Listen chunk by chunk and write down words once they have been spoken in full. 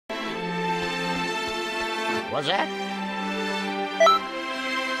was that?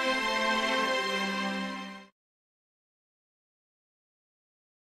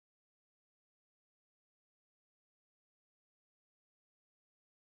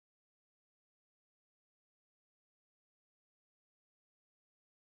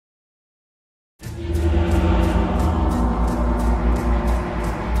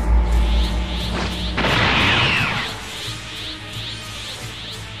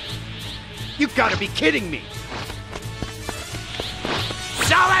 You gotta be kidding me!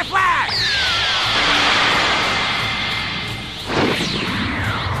 Solar Flash!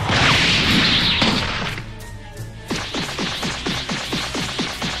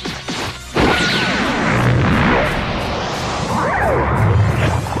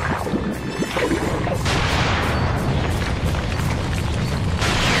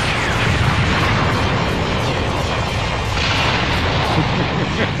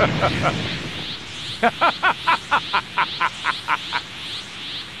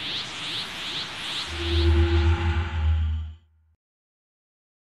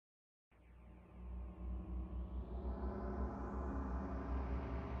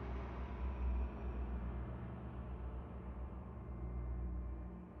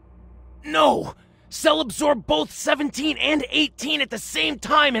 No! Cell absorbed both 17 and 18 at the same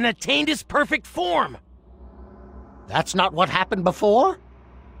time and attained his perfect form! That's not what happened before?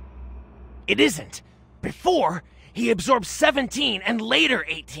 It isn't. Before, he absorbed 17 and later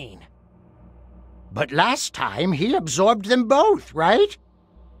 18. But last time he absorbed them both, right?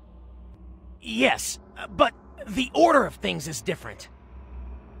 Yes, but the order of things is different.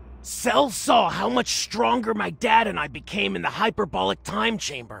 Cell saw how much stronger my dad and I became in the hyperbolic time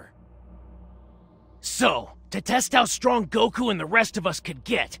chamber. So, to test how strong Goku and the rest of us could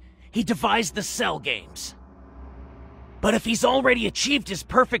get, he devised the Cell games. But if he's already achieved his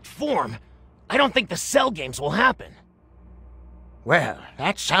perfect form, I don't think the Cell games will happen. Well,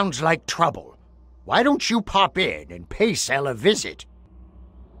 that sounds like trouble. Why don't you pop in and pay Cell a visit?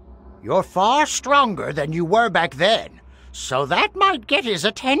 You're far stronger than you were back then, so that might get his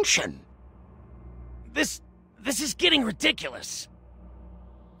attention. This is getting ridiculous.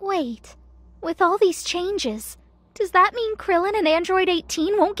 Wait, with all these changes, does that mean Krillin and Android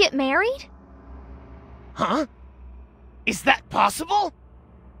 18 won't get married? Huh? Is that possible?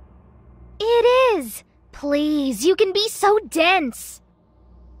 It is! Please, you can be so dense!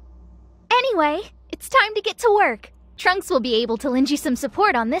 Anyway, it's time to get to work. Trunks will be able to lend you some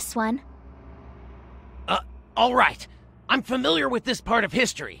support on this one. Alright. I'm familiar with this part of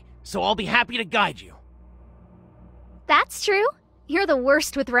history, so I'll be happy to guide you. That's true. You're the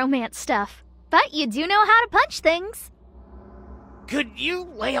worst with romance stuff. But you do know how to punch things. Could you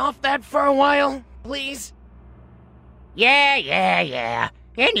lay off that for a while, please? Yeah.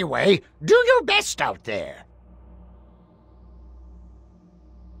 Anyway, do your best out there.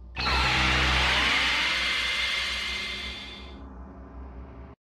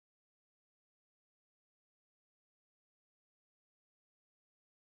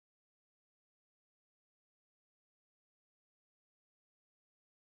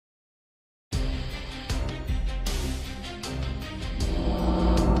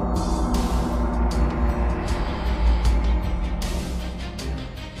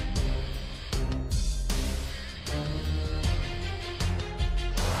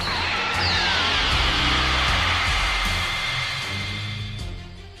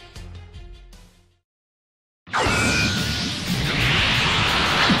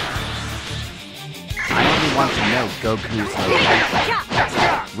 Goku's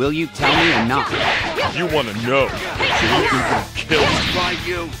location. Will you tell me or not? You want to know, so you can kill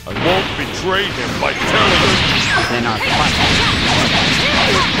him. I won't betray him by telling him. Then our fight.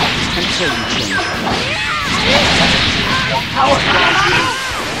 Until you change Power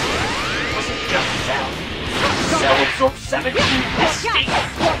wasn't just Cell. Cell absorbed 17 distinct,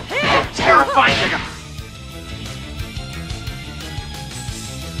 terrifying.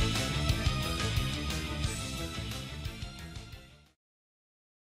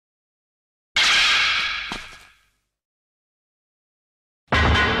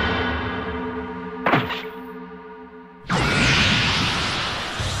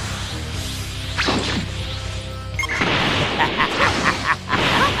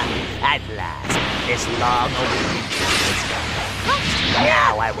 At last, this long-awaited battle is done.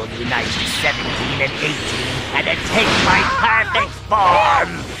 Now I will unite 17 and 18 and attain my perfect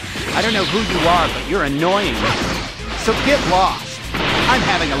form! I don't know who you are, but you're annoying me. So get lost. I'm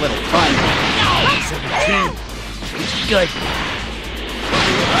having a little fun. 17! Good.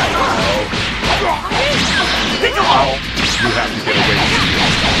 You have to get away from me.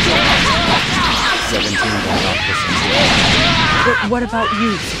 17 got But what about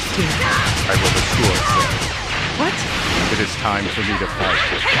you, 16? I will assure, sir. What? It is time for me to fight.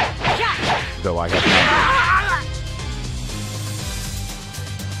 Though I have not.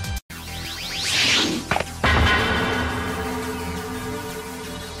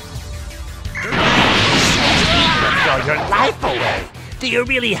 Throw your life away. Do you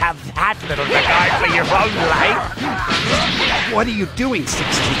really have that little regard for your own life? What are you doing,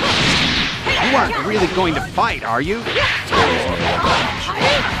 16? You aren't really going to fight, are you?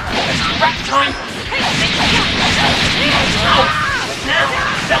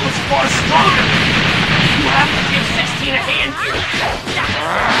 That was far stronger! You have to give 16 a hand here!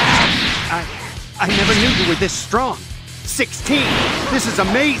 I never knew you were this strong. 16! This is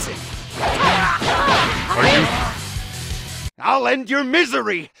amazing! Are you? I'll end your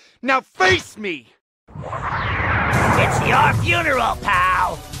misery! Now face me! It's your funeral,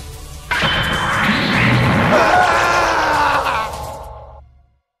 pal!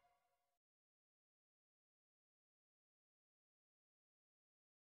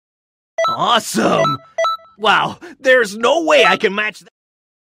 Awesome! Wow, there's no way I can match that.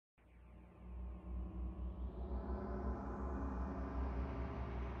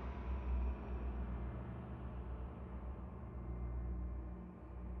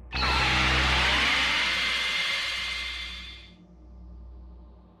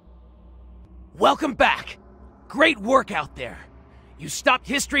 Welcome back! Great work out there. You stopped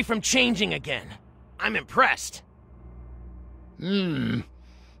history from changing again. I'm impressed.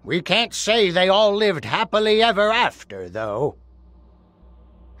 We can't say they all lived happily ever after, though.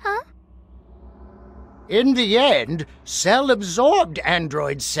 Huh? In the end, Cell absorbed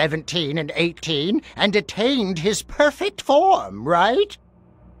androids 17 and 18 and attained his perfect form, right?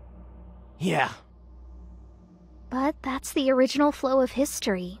 Yeah. But that's the original flow of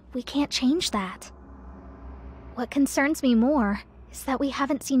history. We can't change that. What concerns me more is that we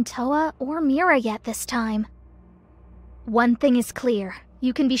haven't seen Toa or Mira yet this time. One thing is clear.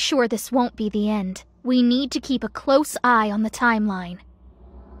 You can be sure this won't be the end. We need to keep a close eye on the timeline.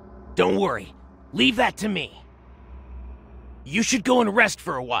 Don't worry. Leave that to me. You should go and rest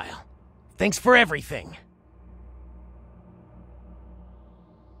for a while. Thanks for everything.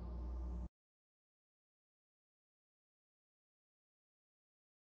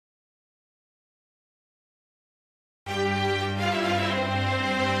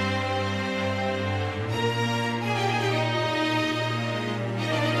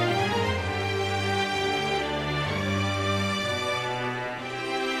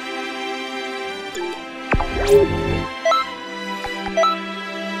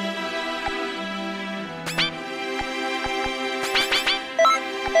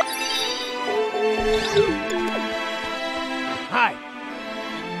 Hi.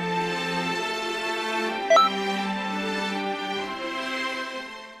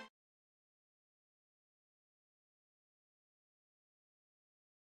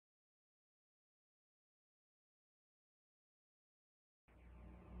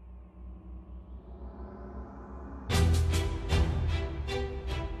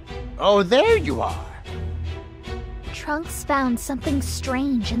 Oh, there you are. Trunks found something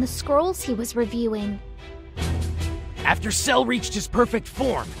strange in the scrolls he was reviewing. After Cell reached his perfect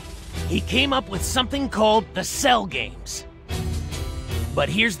form, he came up with something called the Cell Games. But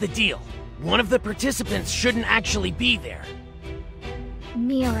here's the deal. One of the participants shouldn't actually be there.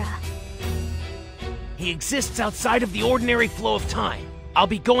 Mira. He exists outside of the ordinary flow of time. I'll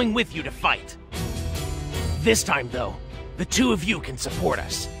be going with you to fight. This time, though, the two of you can support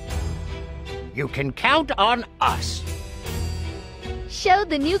us. You can count on us. Show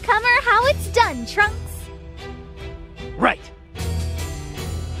the newcomer how it's done, Trunks. Right.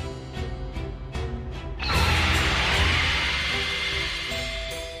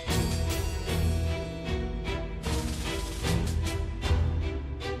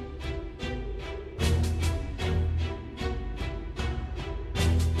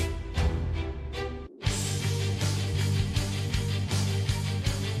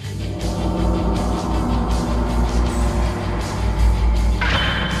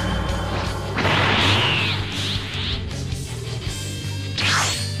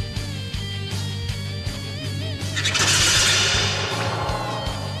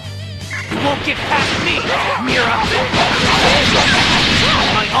 Won't get past me, Mira!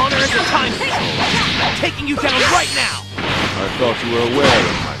 My honor is a time control. I'm taking you down right now! I thought you were aware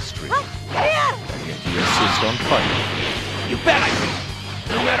of my streak. And yet you insist on fighting. You bet I do!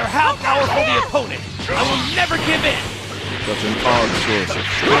 No matter how powerful the opponent, I will never give in! Such an odd source of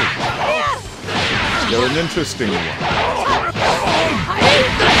strength. Still an interesting one.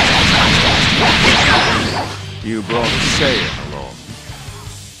 You brought a sail along.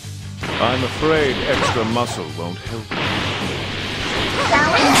 I'm afraid extra muscle won't help.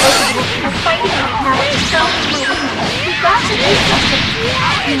 Sal and David are fighting right now at the Cell Arena. You've got to do something.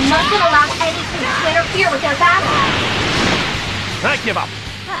 You mustn't allow anything to interfere with their battle. I give up.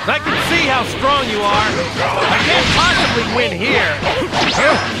 I can see how strong you are. I can't possibly win here.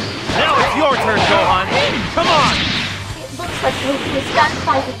 Now it's your turn, Gohan. Come on. It looks like Goku is done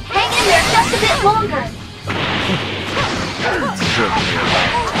fighting. Hang in there just a bit longer.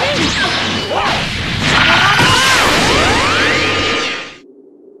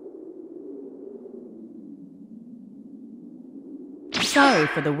 Sorry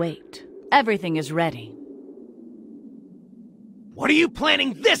for the wait. Everything is ready. What are you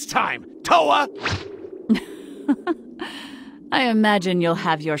planning this time, Toa? I imagine you'll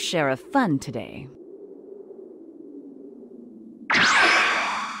have your share of fun today.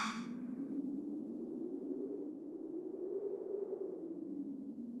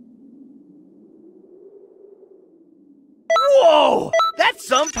 Whoa! That's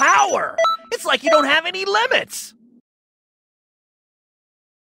some power! It's like you don't have any limits!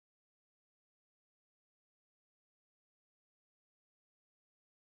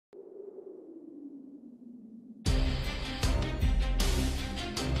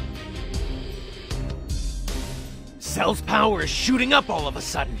 Cell's power is shooting up all of a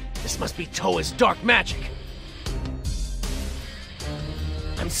sudden. This must be Toa's dark magic.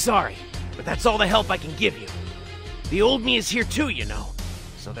 I'm sorry, but that's all the help I can give you. The old me is here too, you know.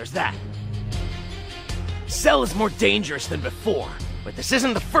 So there's that. Cell is more dangerous than before, but this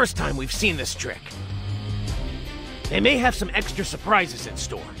isn't the first time we've seen this trick. They may have some extra surprises in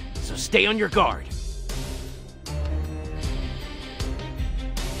store, so stay on your guard.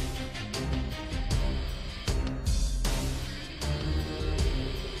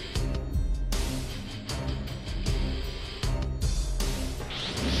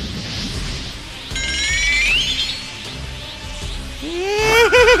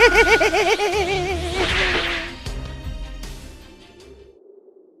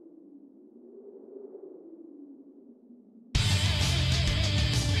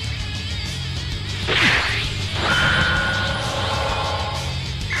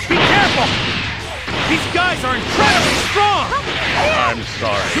 Be careful! These guys are incredibly strong! I'm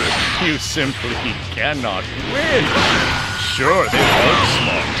sorry. You simply cannot win. Sure, they look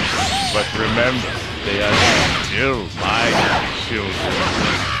small, but remember, they are still my children.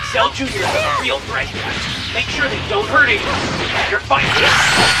 Cell Jr. is a real threat. Make sure they don't hurt you. You're fighting.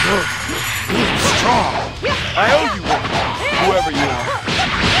 You're strong. I owe you one, whoever you are.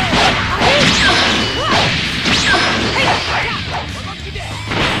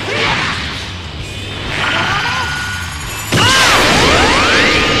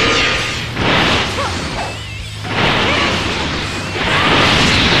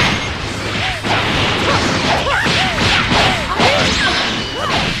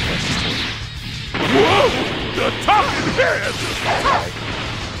 Whoa! The talking head!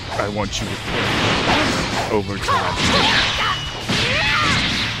 I want you to carry over to that.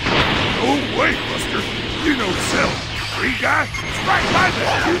 Oh, wait, Buster. You know Cell. Free guy? It's right by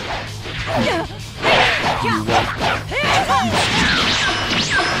there. You want that?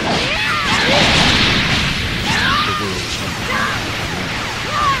 The world changes.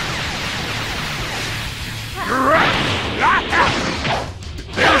 You're right.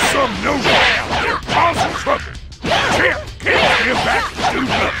 There's some no-one out there causing trouble. Can't get back to do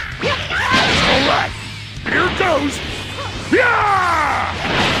nothing. All right, here goes. Yeah!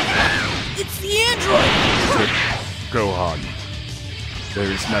 It's the android! Gohan, there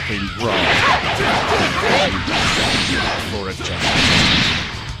is nothing wrong. For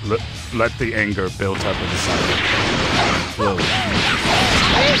adjustment. Let the anger built up inside flow.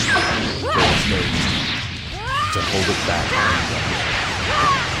 There's no need to hold it back.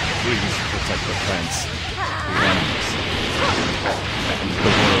 Please protect the plants, the animals, and the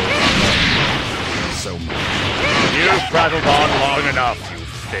world so much. You've prattled on long enough, you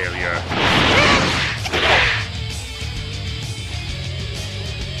failure.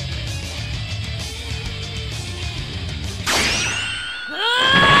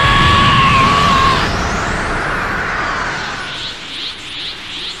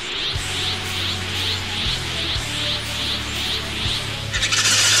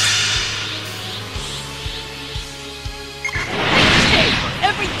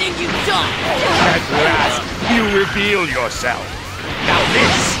 At last, you reveal yourself. Now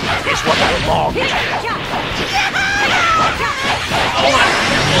this is what I long for.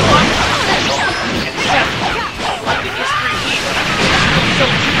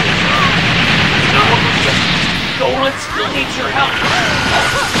 Gohan still needs your help.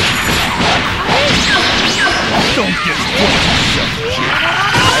 Just put yourself, kid. As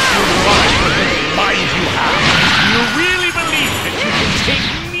you lie with the mind you have, you really believe that you can take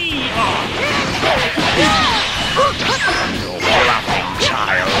me on? You're bluffing,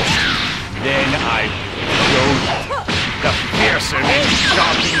 child. Then I show you the fearsome and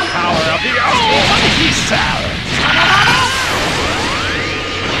shocking power of the Almighty Cell.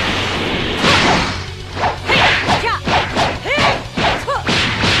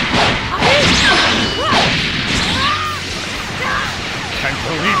 Can't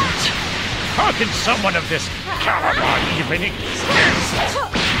believe it. How can someone of this caliber even exist?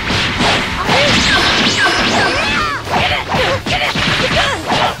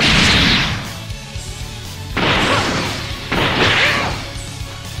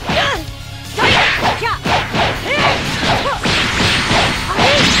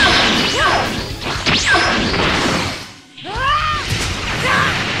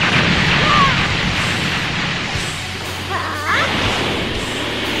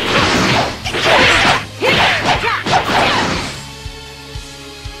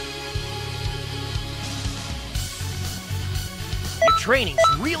 Training's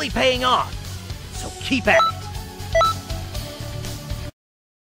really paying off, so keep at it.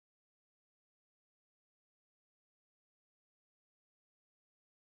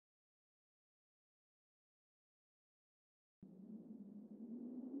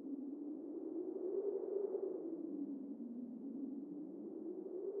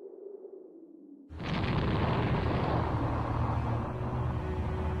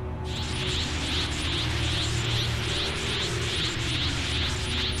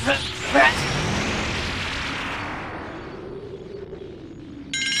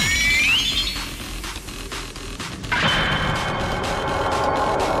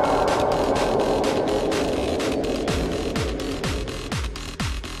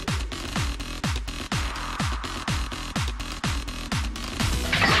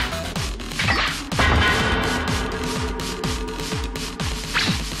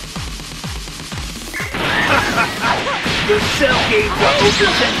 The cell games are open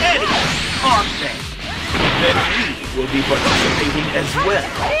to anyone, aren't they? Then we will be participating as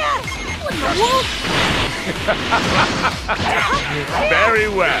well. Very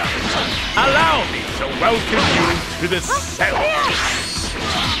well. Allow me to welcome you to the cell.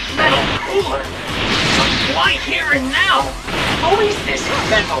 Metal Cooler! Why here and now? Who is this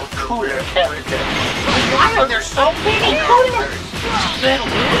Metal Cooler character? Why are there so many coolers? Metal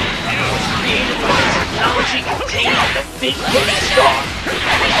Cooler was created by the technology contained in the big blue star.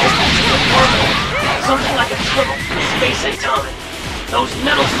 Something like a tunnel through space and time. Those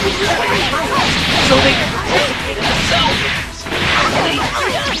metal coolers went through it, so they can participate in the cell games.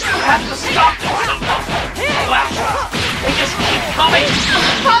 Please, you have to stop them somehow. Flash, they just keep coming.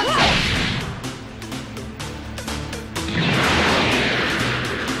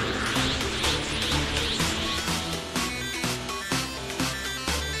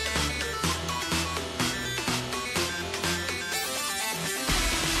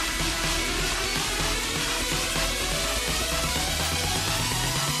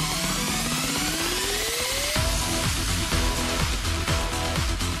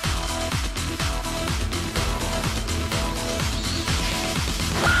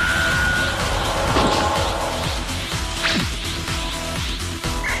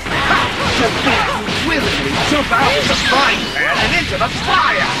 Willingly jump out of the frying pan and into the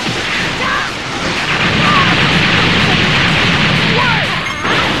fire!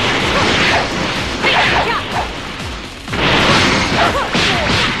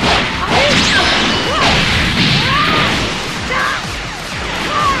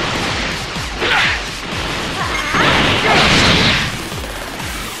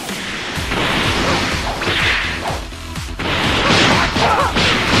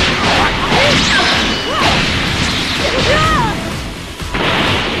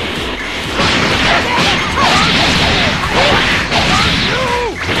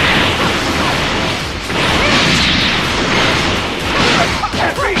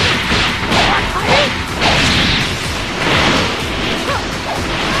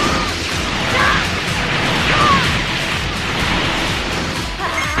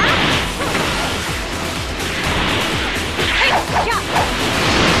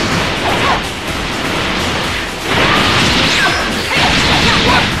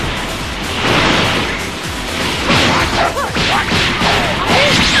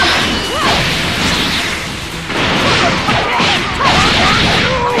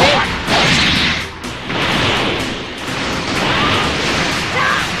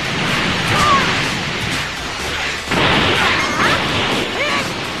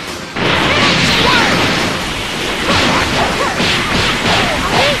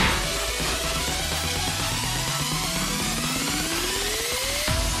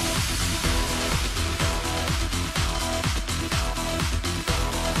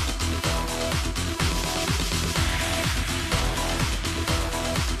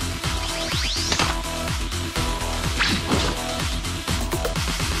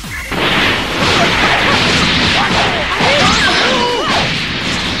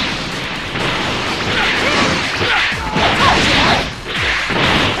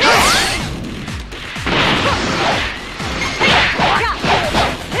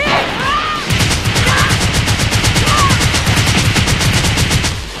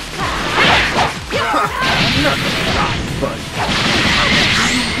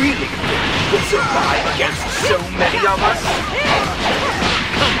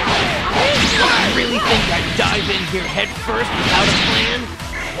 really think I'd dive in here head first without a plan?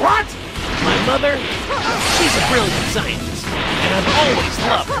 What? My mother? She's a brilliant scientist, and I've always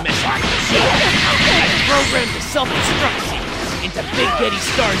loved messing with machines. I've programmed the self-destruct sequence into Big Getty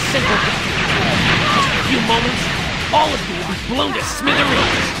Star's central computer. Just a few moments, all of you will be blown to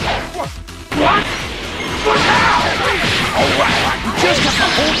smithereens. What? But how? Alright, we just have to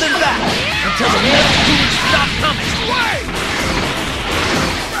hold them back until the metal tubes stop coming.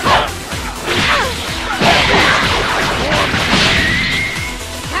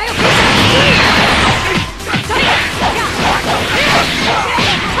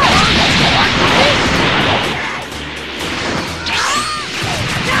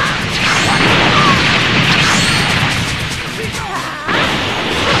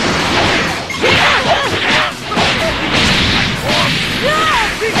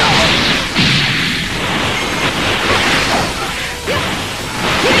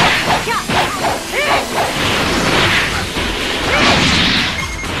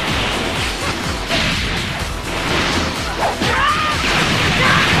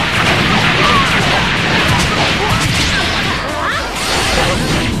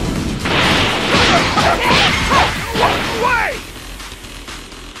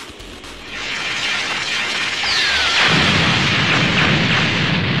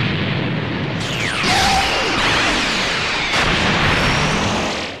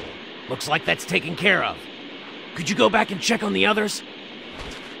 Looks like that's taken care of. Could you go back and check on the others?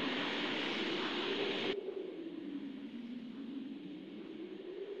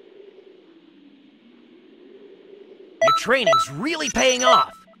 Your training's really paying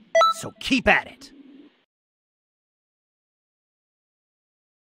off, so keep at it.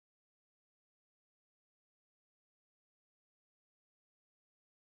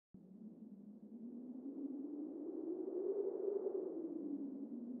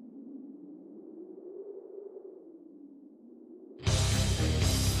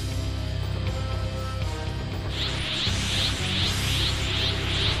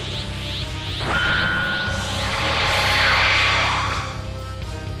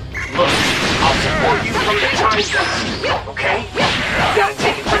 Okay? Gotta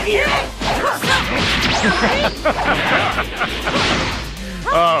take it from here.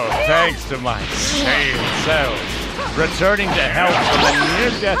 Oh, thanks to my sane self, returning to health from a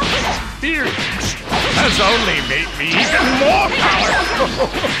near-death experience has only made me even more powerful.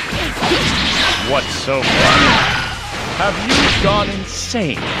 What's so funny? Have you gone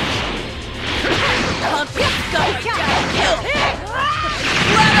insane?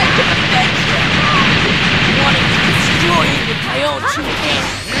 Destroy it with my own two hands.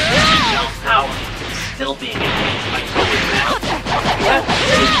 No power. Still being engaged by Cole's now.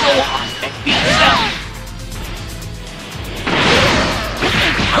 Let's go on and beat it out.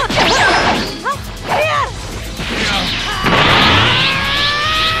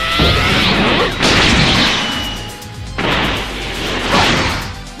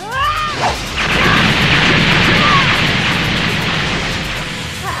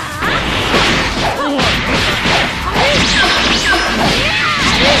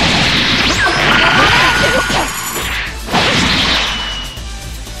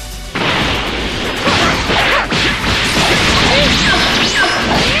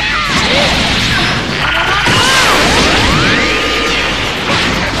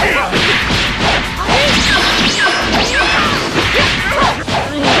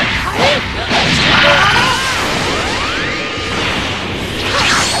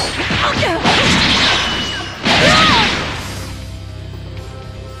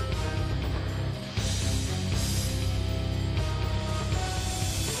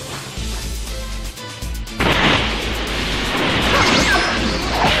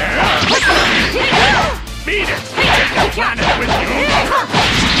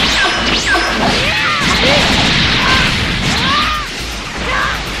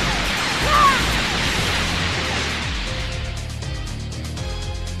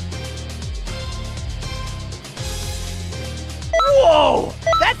 Whoa!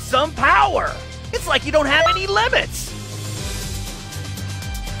 That's some power! It's like you don't have any limits!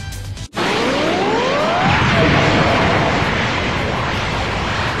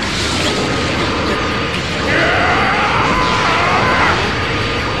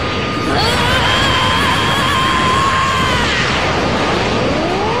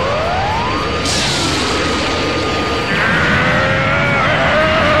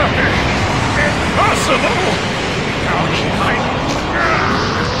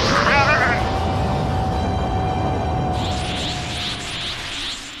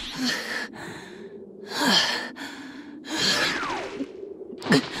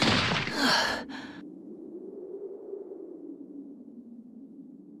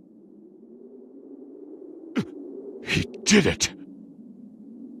 did it!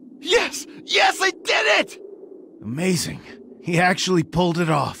 Yes! Yes, I did it! Amazing. He actually pulled it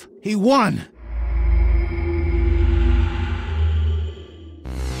off. He won!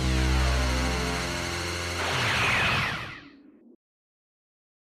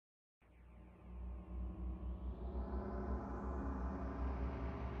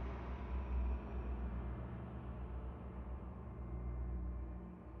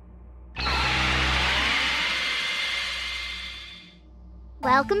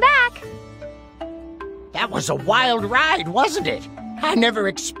 Welcome back! That was a wild ride, wasn't it? I never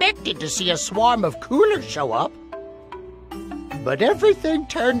expected to see a swarm of coolers show up. But everything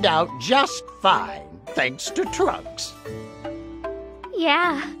turned out just fine, thanks to Trunks.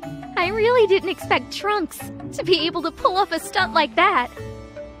 Yeah, I really didn't expect Trunks to be able to pull off a stunt like that.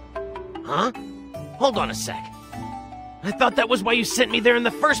 Huh? Hold on a sec. I thought that was why you sent me there in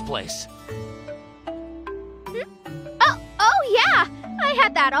the first place. Oh yeah! I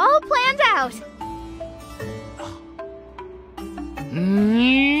had that all planned out.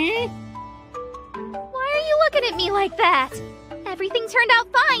 Why are you looking at me like that? Everything turned out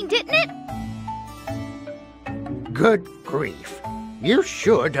fine, didn't it? Good grief. You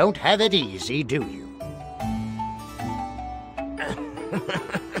sure don't have it easy, do you?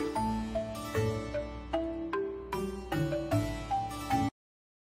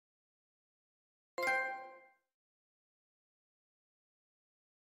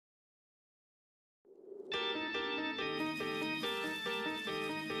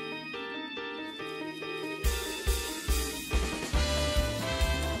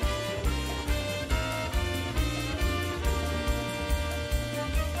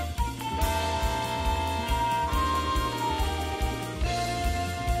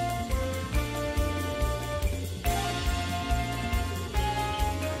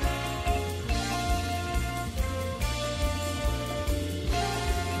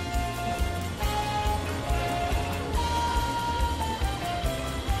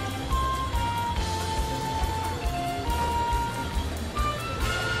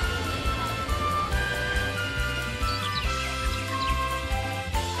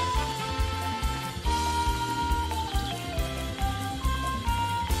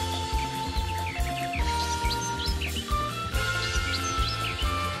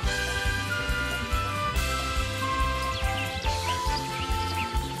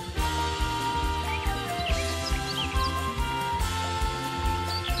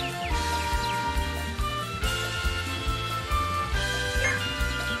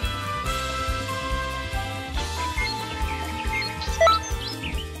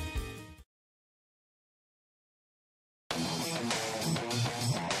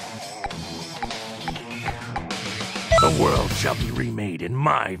 The world shall be remade in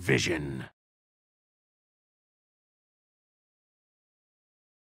my vision.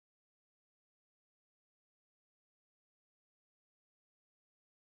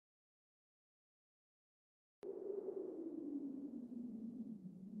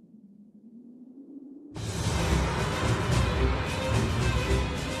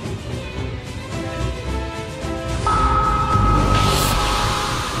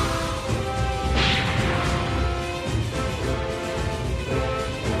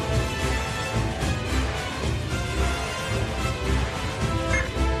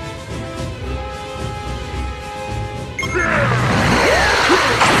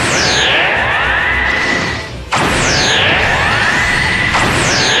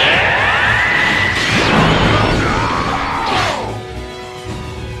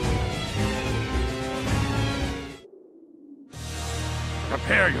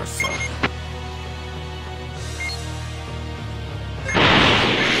 Prepare yourself.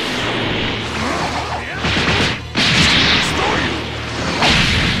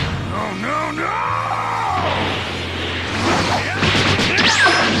 No, no, no!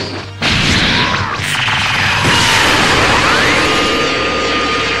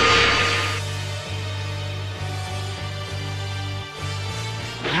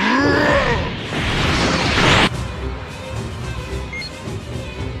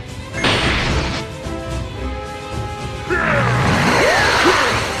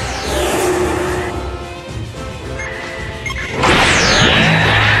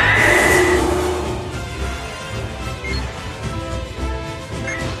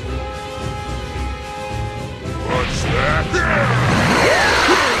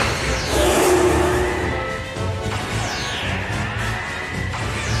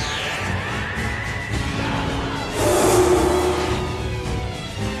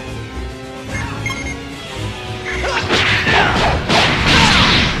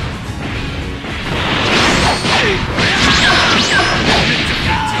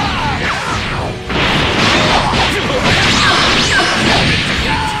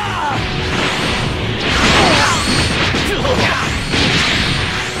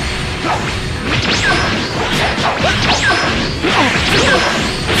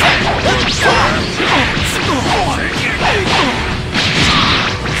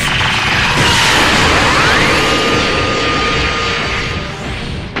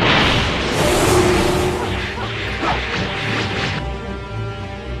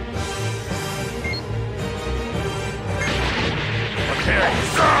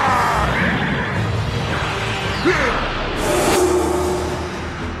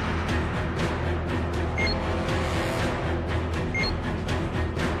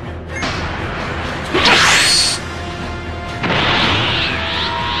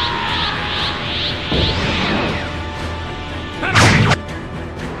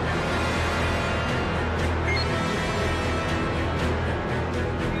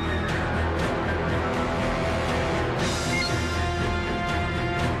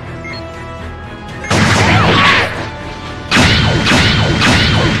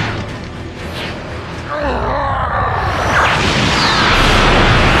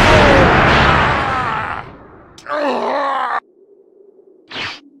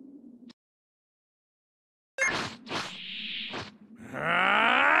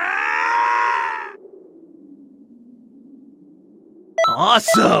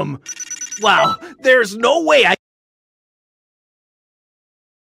 Awesome! Wow, there's no way I...